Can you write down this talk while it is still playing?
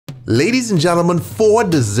Ladies and gentlemen, 4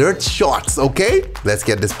 dessert shots, okay? Let's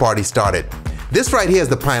get this party started. This right here is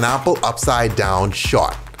the pineapple upside down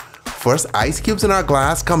shot. First, ice cubes in our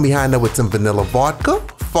glass, come behind it with some vanilla vodka,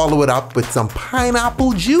 follow it up with some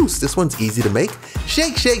pineapple juice. This one's easy to make.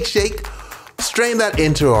 Shake, shake, shake. Strain that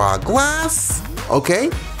into our glass,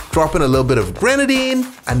 okay? Drop in a little bit of grenadine,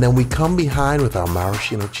 and then we come behind with our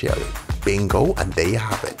maraschino cherry. Bingo, and there you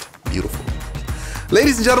have it. Beautiful.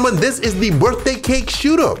 Ladies and gentlemen, this is the birthday cake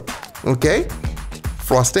shooter, okay?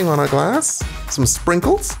 Frosting on our glass, some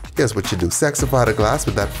sprinkles. Here's what you do. Sexify the glass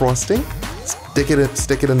with that frosting. Stick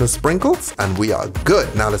it in the sprinkles, and we are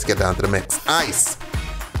good. Now let's get down to the mix. Ice.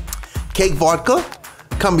 Cake vodka.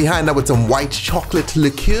 Come behind that with some white chocolate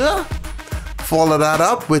liqueur. Follow that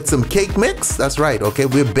up with some cake mix. That's right, okay?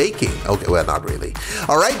 We're baking. Okay, well, not really.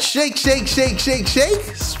 All right, shake, shake, shake, shake, shake.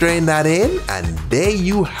 Strain that in, and there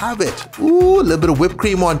you have it. Ooh, a little bit of whipped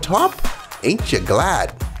cream on top. Ain't you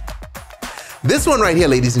glad? This one right here,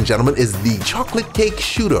 ladies and gentlemen, is the chocolate cake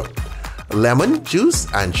shooter. Lemon juice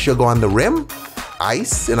and sugar on the rim.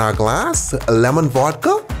 Ice in our glass. Lemon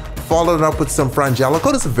vodka. Followed up with some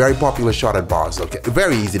frangelico. This is a very popular shot at bars, okay?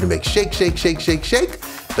 Very easy to make. Shake, shake, shake, shake, shake.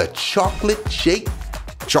 The chocolate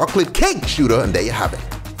cake shooter, and there you have it.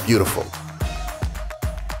 Beautiful.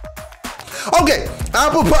 Okay,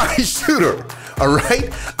 apple pie shooter. All right,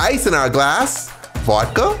 ice in our glass,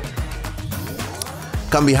 vodka.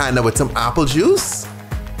 Come behind that with some apple juice.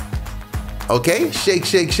 Okay, shake,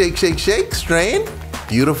 shake, shake, shake, shake, strain.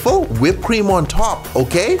 Beautiful. Whipped cream on top,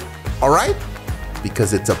 okay? All right,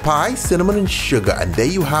 because it's a pie, cinnamon and sugar, and there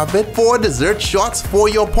you have it. 4 dessert shots for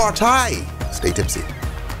your party. Stay tipsy.